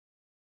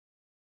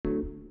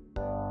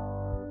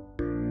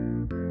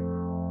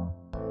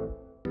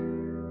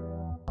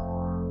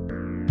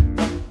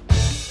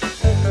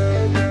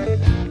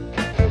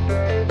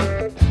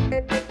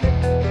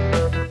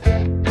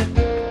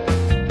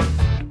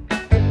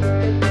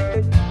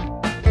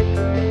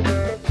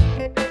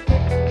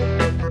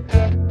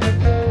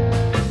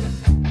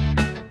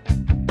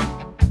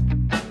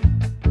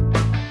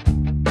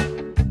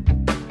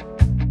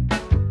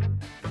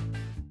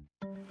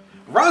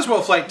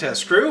Flight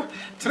Test Crew.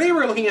 Today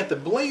we're looking at the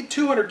Blade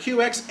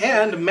 200QX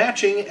and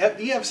matching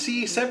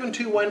EFC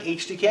 721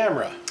 HD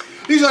camera.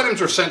 These items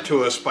were sent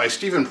to us by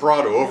Stephen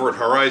Parado over at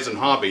Horizon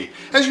Hobby.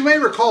 As you may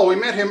recall, we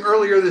met him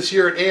earlier this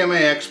year at AMA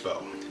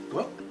Expo.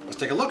 Well, let's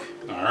take a look.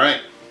 All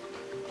right.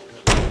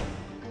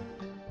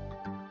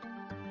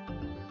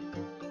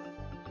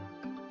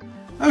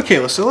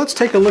 Okay, so let's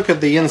take a look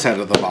at the inside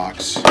of the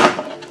box.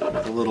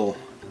 The little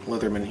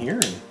Leatherman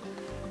here, and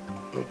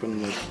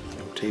open the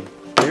tape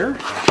there.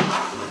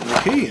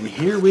 Okay, and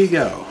here we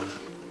go.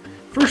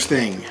 First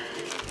thing,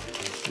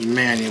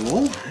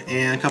 manual,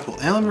 and a couple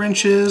Allen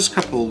wrenches, a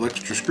couple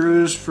extra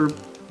screws for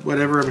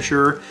whatever, I'm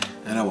sure,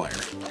 and a wire.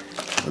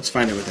 Let's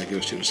find out what that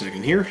goes to in a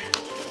second here.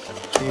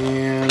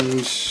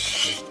 And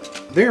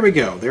there we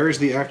go. There's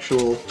the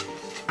actual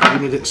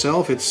unit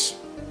itself. It's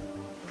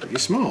pretty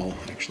small,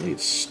 actually.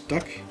 It's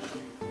stuck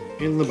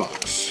in the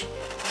box.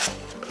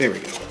 There we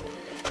go.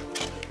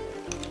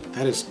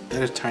 That is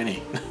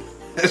tiny.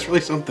 That's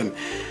really something.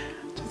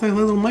 It's like a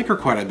little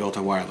microquad I built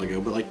a while ago,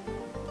 but like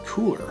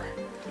cooler.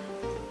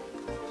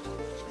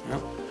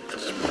 Well,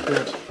 let's put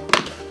that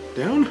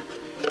down.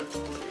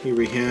 Here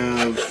we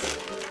have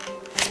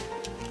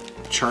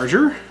a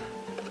charger.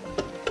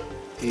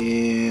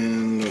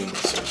 And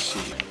let's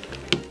see.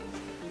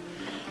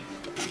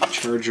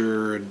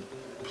 Charger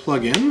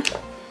plug-in.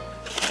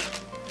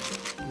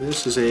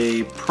 This is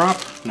a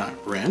prop nut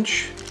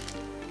wrench.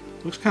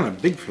 Looks kind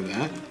of big for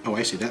that. Oh,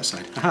 I see that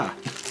side. Aha!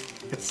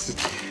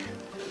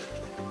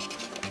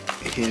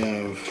 We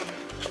have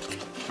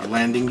our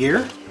landing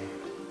gear.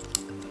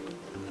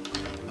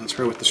 That's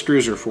right what the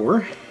screws are for.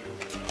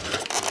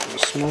 A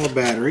small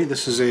battery.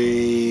 This is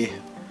a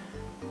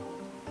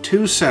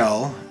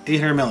 2-cell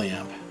 800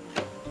 milliamp.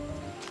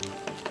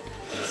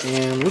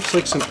 And looks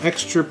like some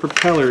extra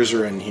propellers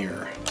are in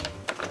here.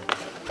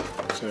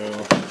 So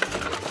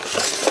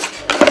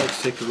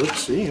let's take a look.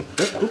 See,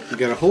 oh, we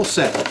got a whole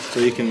set.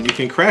 So you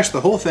can crash the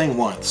whole thing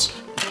once.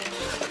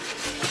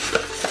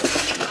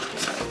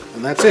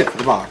 And that's it for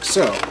the box.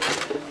 So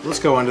let's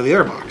go on to the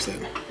other box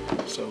then.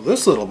 So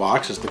this little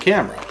box is the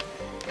camera.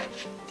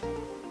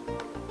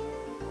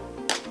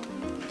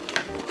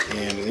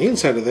 And on the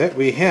inside of that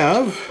we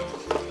have,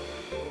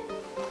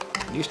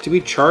 it used to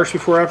be charged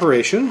before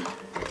operation.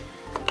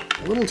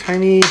 A little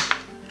tiny,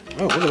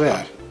 oh look at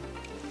that.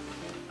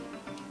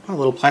 A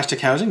little plastic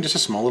housing, just a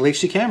small little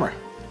HD camera.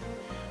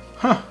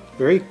 Huh,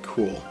 very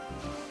cool.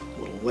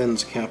 Little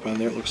lens cap on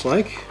there it looks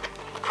like.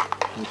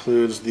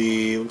 Includes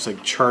the, looks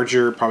like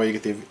charger, probably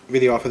get the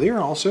video off of there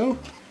also.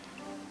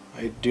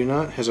 I do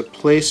not, has a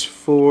place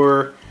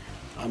for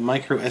a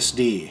micro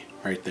SD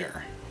right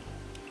there.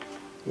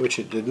 Which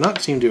it did not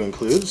seem to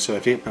include, so I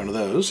have to get one of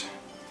those.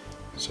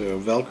 So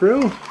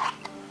Velcro,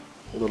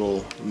 a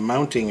little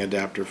mounting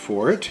adapter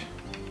for it.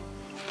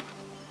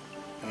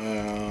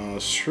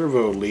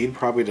 Servo lead,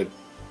 probably to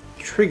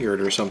trigger it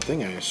or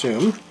something, I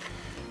assume.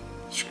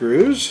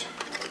 Screws.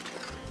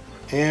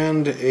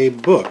 And a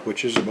book,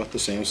 which is about the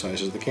same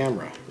size as the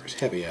camera, or as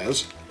heavy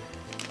as.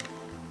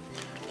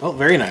 Oh,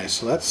 very nice.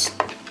 So that's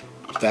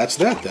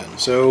that then.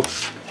 So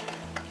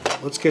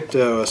let's get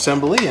to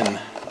assembly and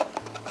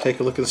take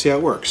a look and see how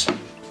it works.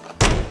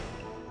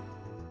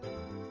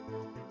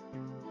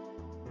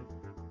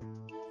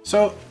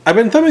 So I've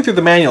been thumbing through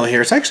the manual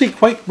here. It's actually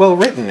quite well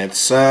written.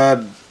 It's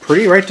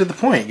pretty right to the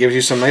point. It gives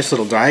you some nice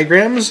little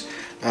diagrams.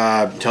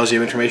 Tells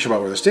you information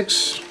about where the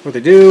sticks, what they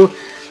do.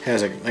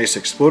 Has a nice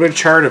exploded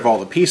chart of all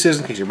the pieces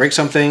in case you break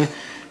something.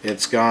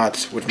 It's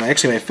got, which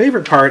actually my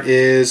favorite part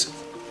is,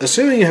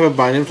 assuming you have a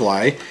bind and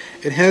fly,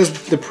 it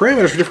has the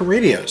parameters for different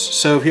radios.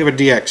 So if you have a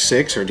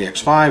DX6 or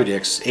DX5,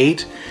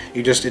 DX8,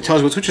 it tells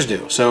you what switches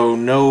do. So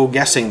no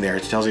guessing there.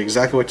 It tells you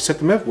exactly what to set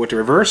them up, what to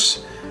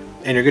reverse,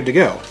 and you're good to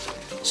go.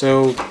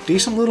 So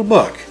decent little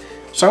book.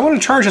 So I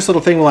want to charge this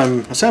little thing while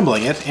I'm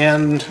assembling it,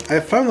 and I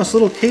found this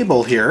little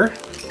cable here,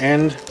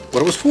 and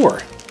what it was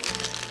for.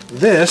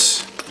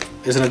 This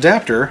is an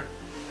adapter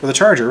for the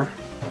charger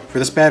for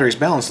this battery's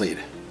balance lead.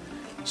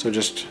 So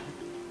just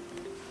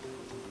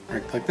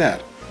right like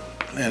that.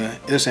 And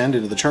this end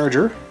into the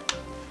charger.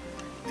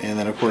 And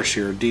then of course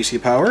your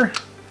DC power.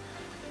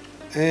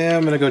 And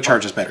I'm going to go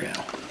charge this battery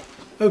now.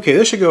 Okay,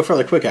 this should go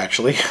fairly quick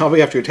actually. All we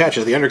have to attach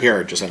is the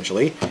undercarriage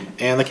essentially,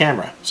 and the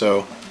camera.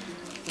 So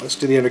let's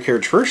do the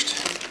undercarriage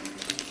first.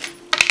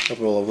 A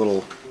couple of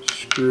little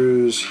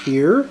screws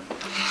here,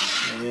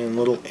 and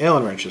little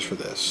Allen wrenches for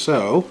this.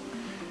 So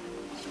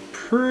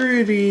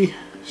pretty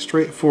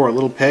straightforward.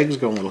 Little pegs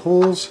go in little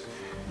holes,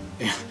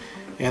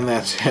 and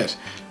that's it.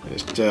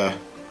 Just a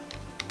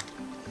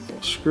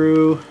little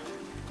screw,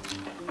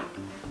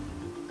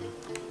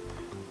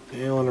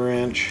 Allen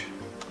wrench.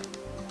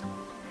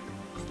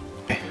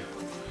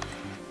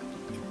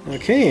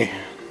 Okay,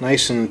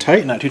 nice and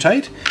tight, not too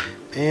tight.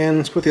 And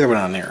let's put the other one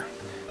on there.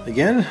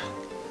 Again,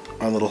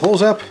 our little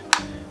holes up,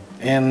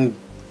 and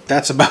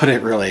that's about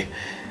it really.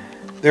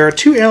 There are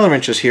two Allen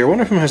wrenches here.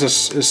 One of them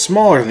is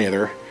smaller than the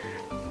other.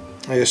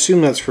 I assume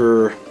that's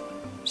for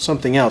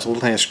something else, a little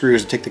tiny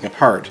screws to take things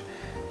apart.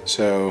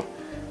 So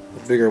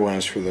the bigger one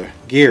is for the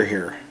gear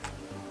here.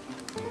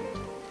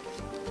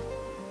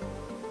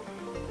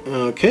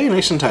 Okay,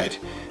 nice and tight.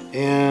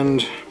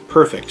 And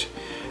perfect.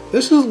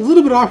 This is a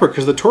little bit awkward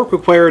because the torque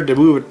required to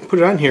move it, put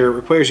it on here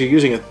requires you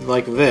using it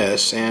like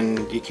this,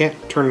 and you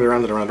can't turn it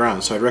around and around and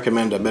around, so I'd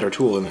recommend a better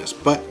tool than this,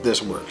 but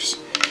this works.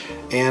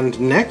 And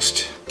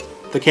next,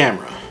 the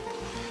camera.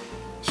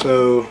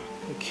 So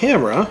the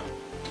camera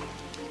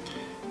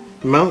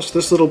mounts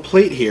this little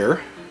plate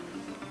here,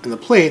 and the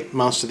plate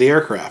mounts to the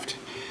aircraft.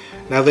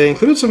 Now they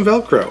included some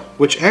Velcro,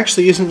 which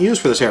actually isn't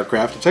used for this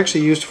aircraft. It's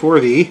actually used for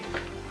the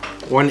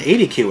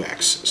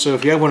 180QX. So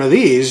if you have one of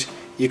these,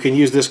 you can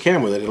use this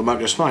camera with it. It'll mount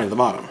just fine at the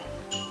bottom.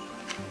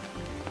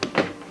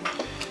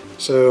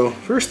 So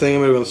first thing,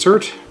 I'm going to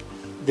insert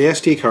the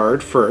SD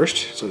card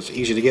first, so it's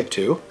easy to get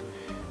to.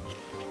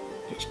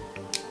 Just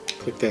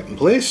click that in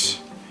place.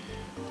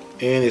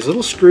 And these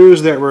little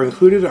screws that were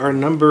included are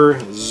number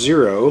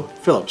 0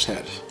 Phillips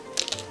head.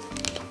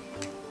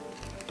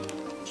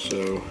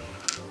 So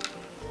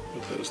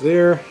put those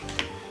there.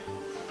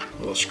 A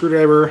little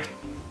screwdriver.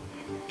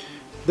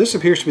 This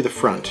appears to be the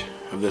front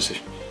of this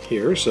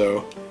here,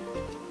 so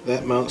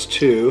that mounts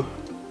to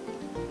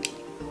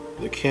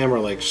the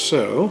camera like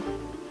so.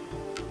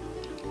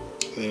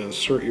 Then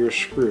insert your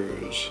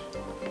screws.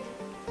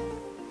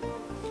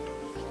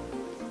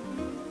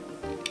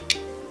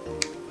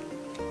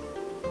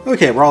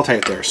 Okay, we're all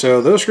tight there.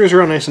 So those screws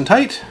are all nice and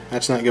tight.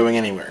 That's not going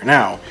anywhere.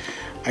 Now,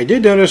 I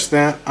did notice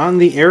that on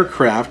the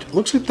aircraft, it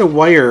looks like the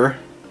wire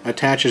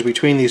attaches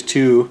between these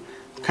two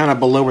kind of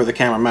below where the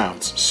camera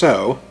mounts.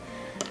 So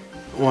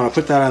I want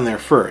to put that on there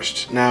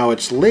first. Now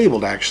it's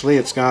labeled actually.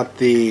 It's got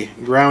the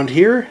ground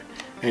here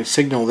and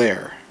signal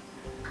there.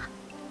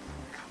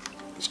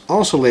 It's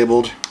also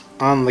labeled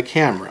on the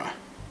camera,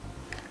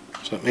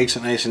 so it makes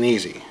it nice and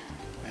easy.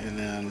 And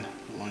then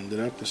wind it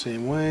up the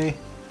same way,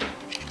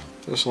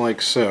 just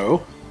like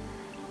so.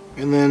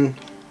 And then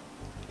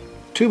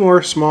 2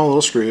 more small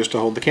little screws to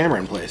hold the camera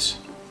in place.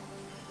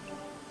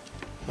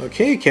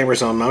 Okay,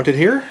 camera's all mounted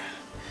here.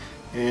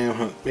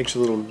 And it makes a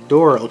little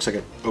door, it looks like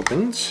it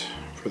opens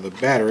for the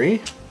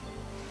battery.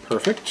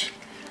 Perfect.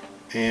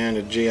 And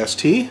a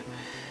JST.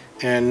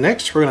 And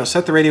next we're going to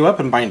set the radio up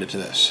and bind it to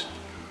this.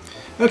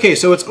 Okay,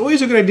 so it's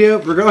always a good idea,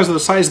 regardless of the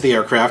size of the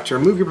aircraft, to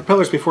remove your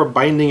propellers before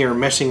binding or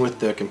messing with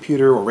the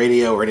computer or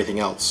radio or anything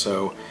else.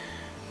 So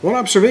one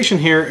observation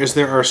here is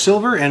there are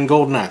silver and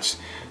gold nuts.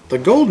 The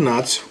gold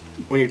nuts,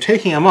 when you're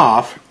taking them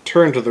off,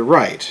 turn to the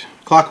right,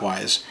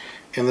 clockwise,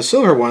 and the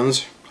silver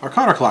ones are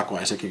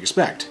counterclockwise like you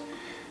expect.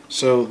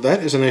 So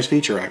that is a nice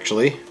feature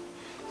actually.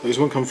 These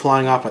won't come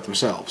flying off by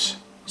themselves.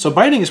 So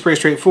binding is pretty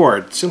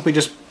straightforward. Simply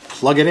just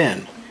plug it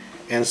in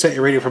and set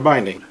your radio for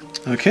binding.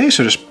 Okay,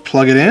 so just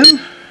plug it in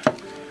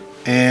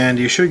and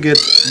you should get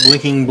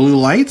blinking blue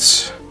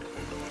lights.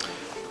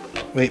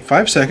 Wait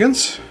 5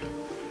 seconds.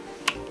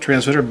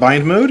 Transmitter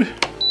bind mode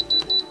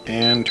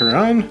and turn it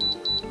on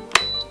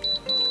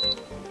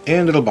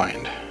and it'll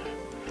bind.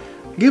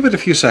 Give it a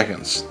few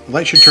seconds. The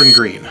light should turn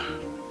green.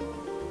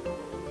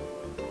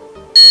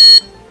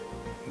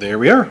 There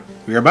we are.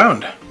 We are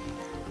bound.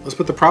 Let's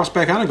put the props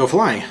back on and go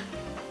flying.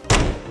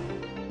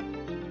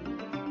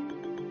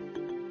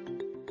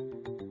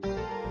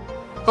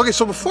 Okay,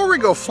 so before we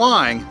go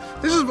flying,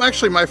 this is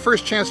actually my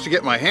first chance to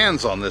get my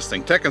hands on this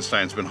thing.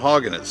 Tekkenstein's been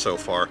hogging it so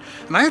far.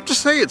 And I have to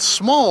say it's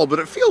small, but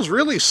it feels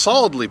really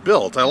solidly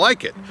built. I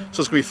like it.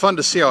 So it's going to be fun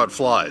to see how it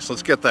flies.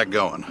 Let's get that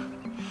going.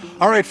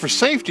 Alright, for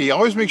safety,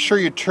 always make sure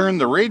you turn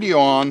the radio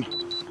on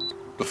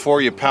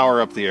before you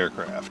power up the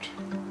aircraft.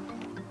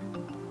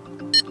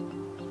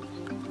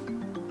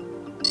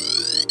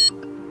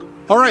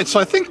 Alright, so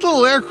I think the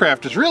little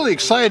aircraft is really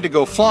excited to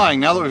go flying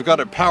now that we've got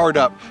it powered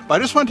up, but I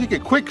just want to take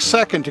a quick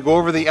second to go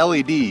over the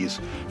LEDs.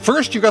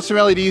 First, you've got some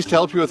LEDs to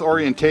help you with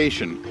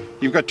orientation.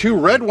 You've got 2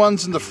 red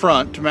ones in the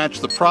front to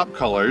match the prop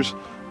colors,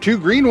 2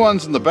 green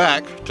ones in the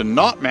back to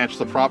not match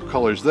the prop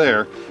colors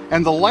there,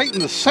 and the light in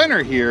the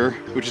center here,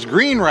 which is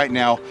green right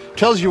now,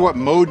 tells you what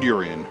mode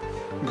you're in.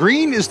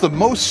 Green is the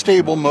most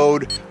stable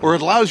mode, where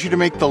it allows you to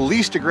make the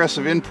least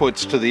aggressive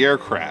inputs to the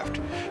aircraft.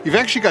 You've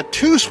actually got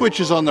 2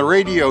 switches on the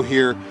radio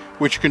here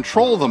which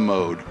control the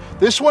mode.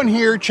 This one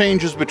here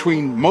changes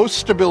between most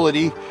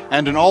stability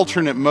and an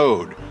alternate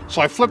mode.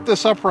 So I flip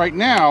this up right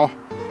now,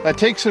 that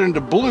takes it into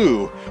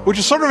blue, which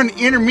is sort of an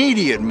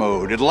intermediate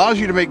mode. It allows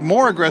you to make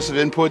more aggressive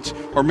inputs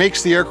or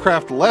makes the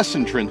aircraft less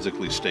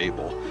intrinsically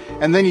stable.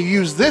 And then you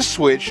use this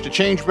switch to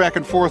change back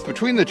and forth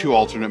between the 2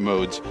 alternate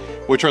modes,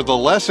 which are the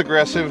less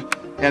aggressive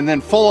and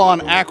then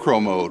full-on acro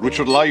mode, which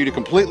would allow you to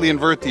completely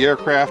invert the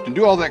aircraft and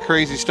do all that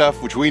crazy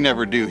stuff, which we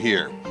never do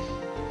here.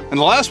 And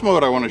the last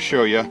mode I want to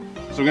show you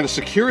is I'm going to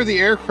secure the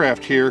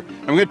aircraft here.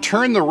 I'm going to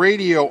turn the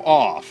radio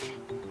off.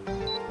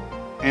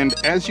 And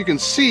as you can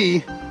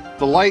see,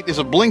 the light is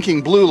a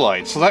blinking blue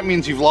light, so that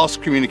means you've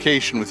lost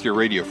communication with your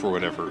radio for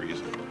whatever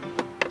reason.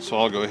 So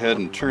I'll go ahead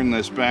and turn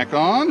this back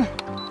on.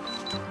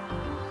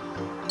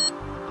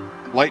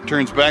 Light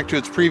turns back to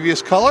its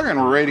previous color and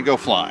we're ready to go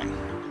flying.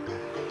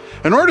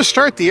 In order to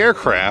start the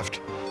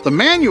aircraft, the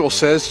manual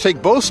says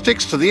take both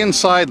sticks to the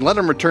inside and let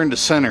them return to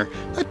center.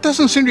 That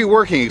doesn't seem to be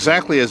working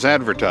exactly as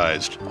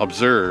advertised.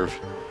 Observe.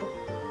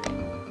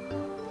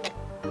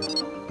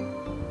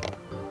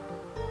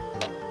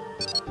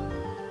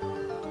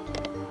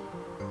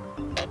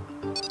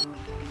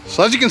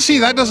 So as you can see,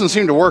 that doesn't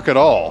seem to work at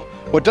all.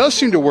 What does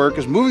seem to work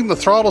is moving the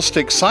throttle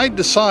stick side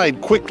to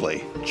side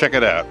quickly. Check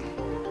it out.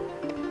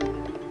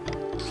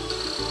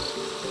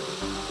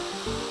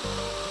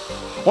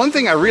 One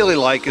thing I really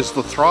like is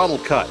the throttle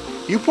cut.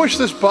 You push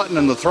this button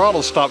and the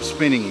throttle stops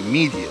spinning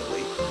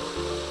immediately.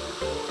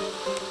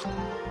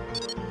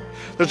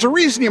 There's a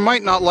reason you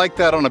might not like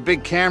that on a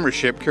big camera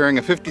ship carrying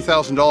a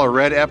 $50,000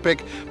 Red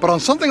Epic, but on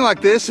something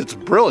like this, it's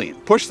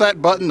brilliant. Push that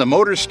button, the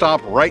motors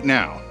stop right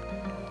now.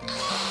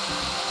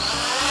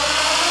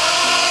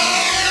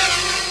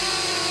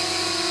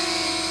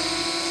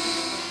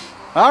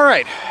 All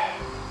right,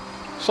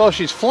 so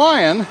she's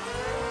flying,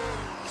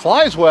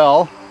 flies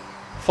well,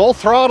 full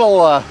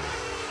throttle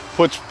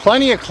puts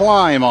plenty of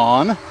climb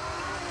on,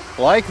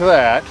 like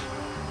that.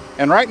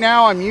 And right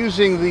now I'm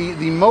using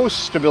the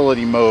most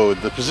stability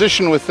mode, the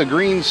position with the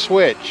green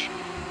switch.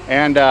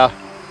 And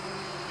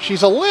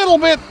she's a little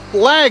bit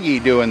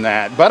laggy doing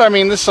that. But I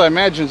mean, this I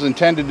imagine is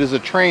intended as a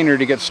trainer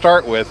to get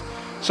start with.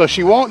 So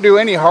she won't do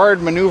any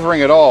hard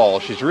maneuvering at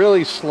all. She's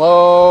really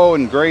slow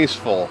and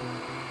graceful.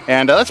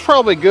 And that's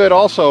probably good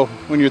also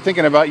when you're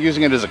thinking about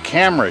using it as a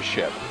camera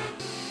ship.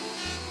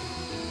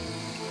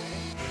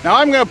 Now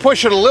I'm going to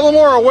push it a little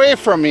more away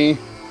from me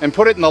and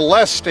put it in the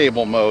less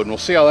stable mode, and we'll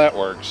see how that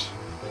works.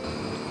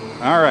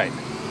 All right,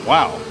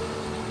 wow.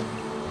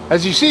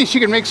 As you see, she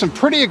can make some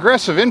pretty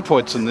aggressive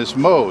inputs in this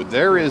mode.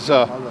 There is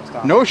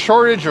no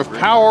shortage of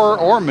power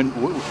or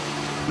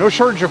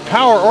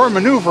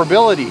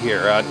maneuverability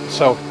here.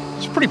 So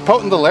it's a pretty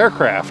potent little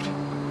aircraft.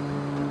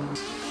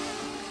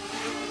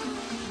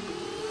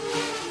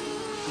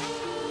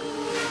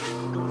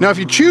 Now if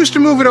you choose to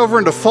move it over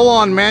into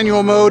full-on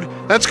manual mode,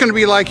 that's going to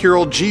be like your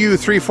old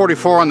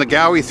GU344 on the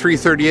Gaui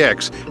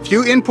 330X. If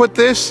you input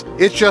this,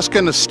 it's just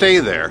going to stay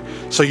there.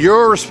 So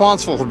you're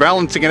responsible for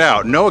balancing it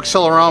out. No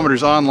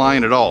accelerometers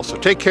online at all, so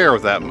take care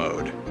of that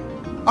mode.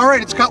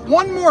 Alright, it's got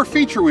one more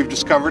feature we've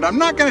discovered. I'm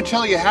not going to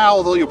tell you how,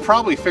 although you'll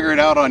probably figure it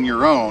out on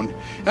your own.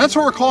 And that's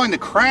what we're calling the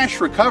crash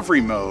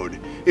recovery mode.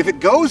 If it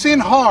goes in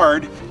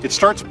hard, it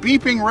starts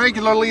beeping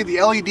regularly,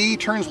 the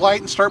LED turns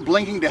light and start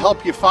blinking to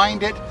help you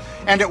find it,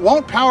 and it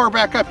won't power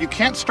back up. You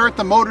can't start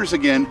the motors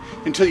again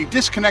until you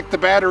disconnect the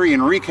battery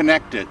and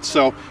reconnect it.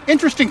 So,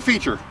 interesting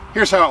feature.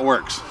 Here's how it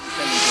works.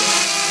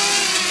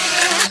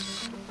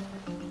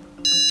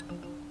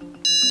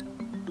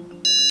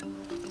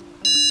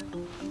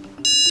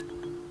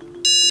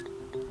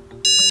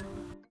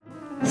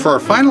 For our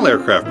final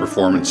aircraft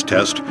performance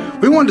test,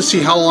 we wanted to see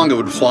how long it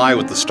would fly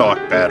with the stock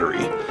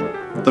battery.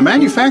 The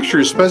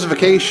manufacturer's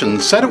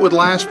specifications said it would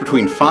last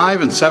between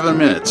 5 and 7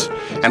 minutes,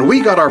 and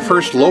we got our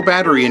first low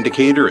battery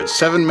indicator at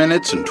 7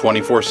 minutes and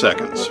 24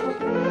 seconds.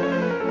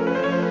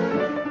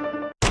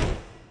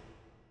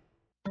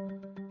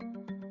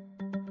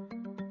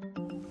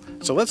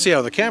 So let's see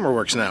how the camera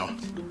works now.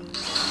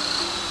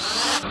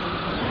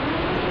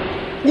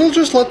 We'll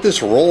just let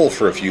this roll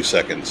for a few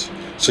seconds,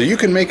 so you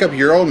can make up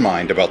your own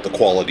mind about the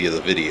quality of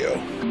the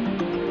video.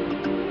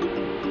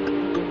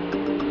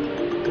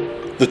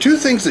 The two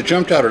things that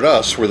jumped out at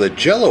us were the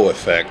jello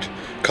effect,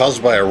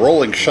 caused by a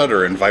rolling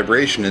shutter and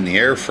vibration in the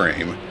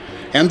airframe,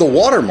 and the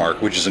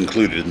watermark which is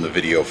included in the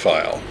video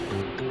file.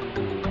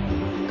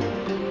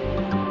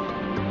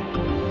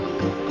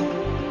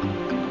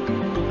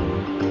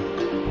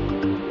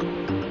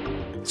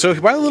 So if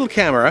you buy a little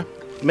camera,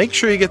 make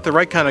sure you get the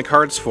right kind of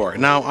cards for it.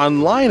 Now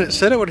online it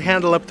said it would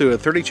handle up to a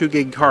 32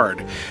 gig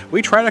card.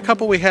 We tried a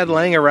couple we had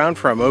laying around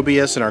for our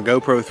Mobius and our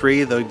GoPro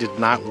 3, though it did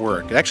not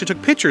work. It actually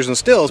took pictures and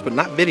stills, but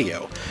not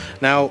video.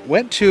 Now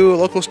went to a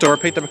local store,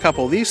 picked up a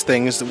couple of these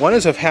things. One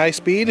is of high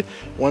speed,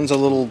 one's a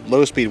little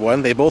low speed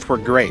one. They both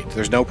work great.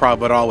 There's no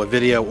problem at all with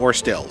video or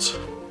stills.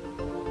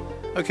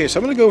 Okay, so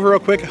I'm going to go over real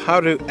quick how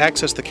to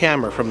access the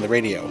camera from the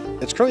radio.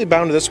 It's currently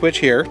bound to this switch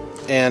here,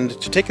 and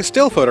to take a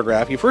still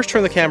photograph, you first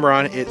turn the camera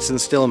on, it's in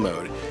still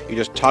mode. You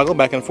just toggle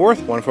back and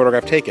forth, one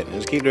photograph taken, and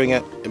just keep doing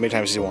it as many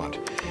times as you want.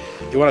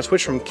 You want to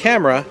switch from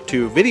camera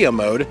to video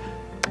mode,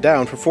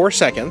 down for 4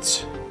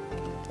 seconds,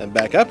 then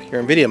back up,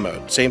 you're in video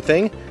mode. Same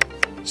thing,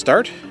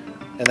 start,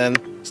 and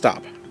then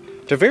stop.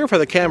 To verify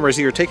the camera is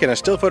either taking a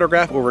still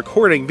photograph or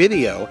recording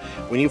video,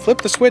 when you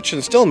flip the switch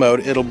in still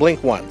mode, it'll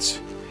blink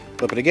once.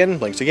 Flip it again,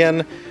 blinks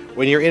again.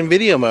 When you're in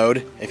video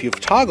mode, if you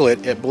toggle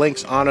it, it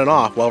blinks on and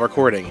off while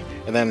recording,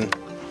 and then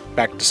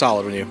back to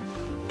solid when you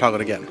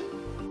toggle it again.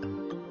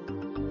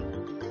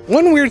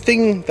 One weird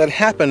thing that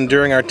happened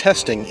during our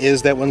testing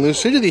is that when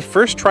Lucidity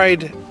first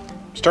tried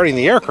starting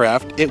the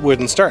aircraft, it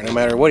wouldn't start no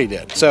matter what he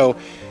did. So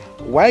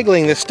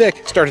waggling the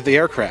stick started the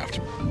aircraft,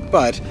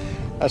 but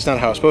that's not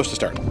how it's supposed to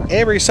start.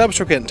 Every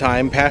subsequent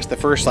time past the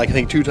first, like I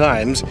think 2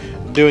 times,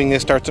 doing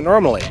this starts it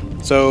normally.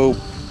 So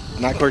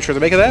not quite sure to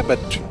make of that, but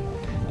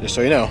just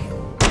so you know.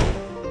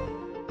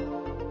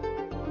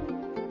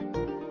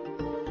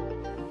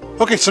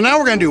 Okay, so now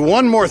we're going to do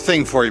one more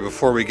thing for you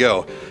before we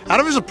go. Out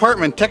of his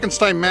apartment,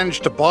 Techenstein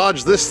managed to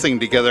bodge this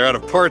thing together out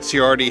of parts he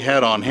already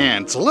had on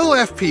hand. It's a little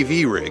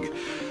FPV rig,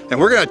 and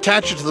we're going to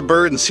attach it to the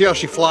bird and see how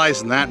she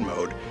flies in that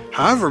mode.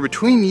 However,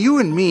 between you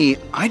and me,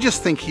 I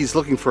just think he's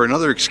looking for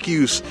another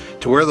excuse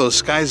to wear those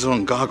Sky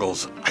Zone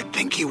goggles. I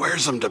think he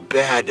wears them to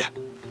bed.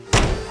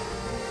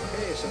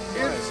 Hey, so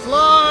It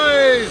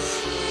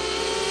flies!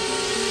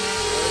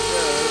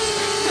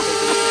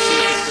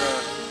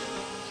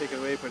 Take it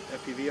away, put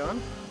FPV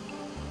on.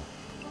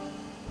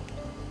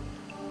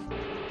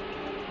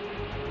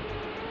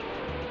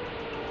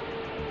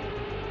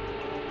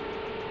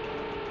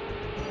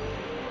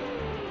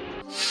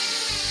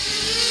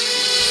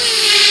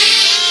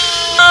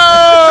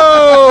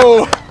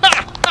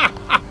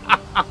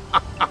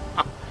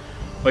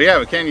 Well, yeah,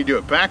 but can you do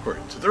it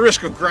backwards? At the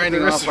risk of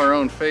grinding off our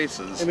own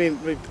faces. I mean,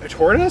 a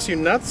tortoise? You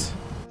nuts?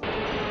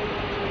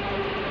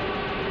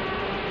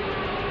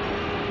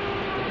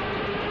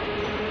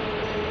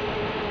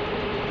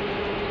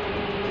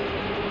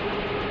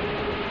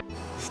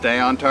 Stay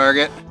on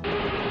target.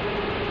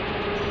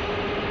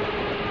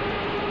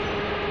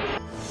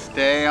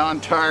 Stay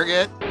on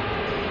target.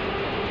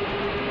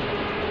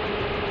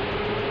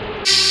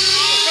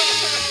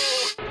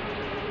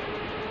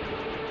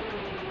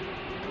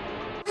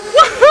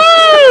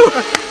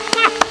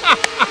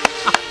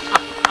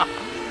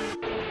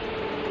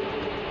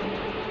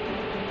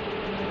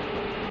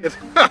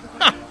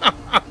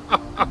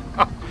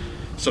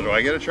 So do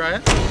I get to try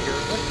it?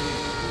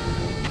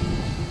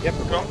 Yep.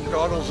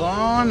 Goggles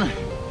on.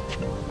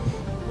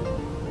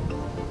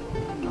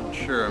 Not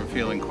sure I'm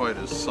feeling quite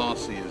as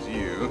saucy as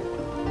you.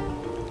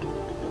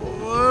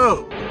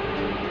 Whoa!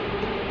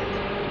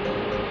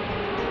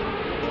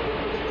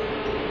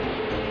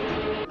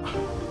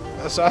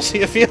 How saucy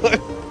you feeling?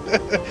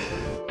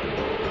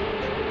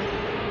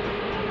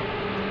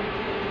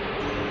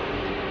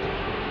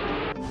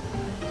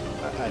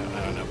 I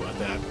don't know about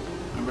that.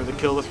 Remember the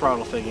kill the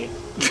throttle thingy.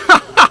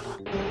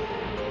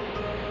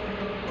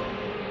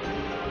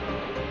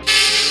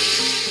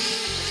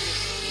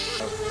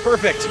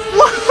 Perfect.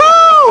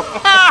 Woohoo!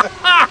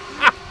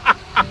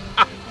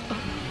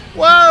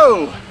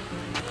 Whoa!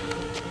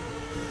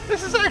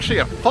 This is actually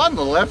a fun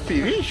little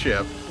FPV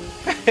ship.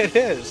 It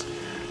is.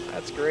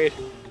 That's great.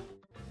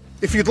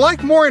 If you'd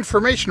like more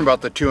information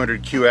about the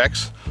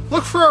 200QX,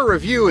 look for our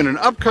review in an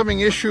upcoming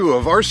issue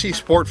of RC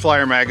Sport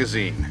Flyer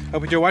magazine.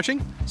 Hope you're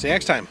watching. See you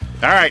next time.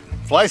 All right,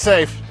 fly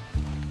safe.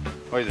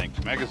 What do you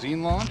think?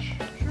 Magazine launch?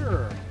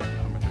 Sure.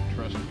 I'm gonna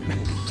trust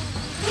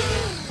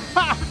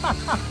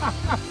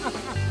you.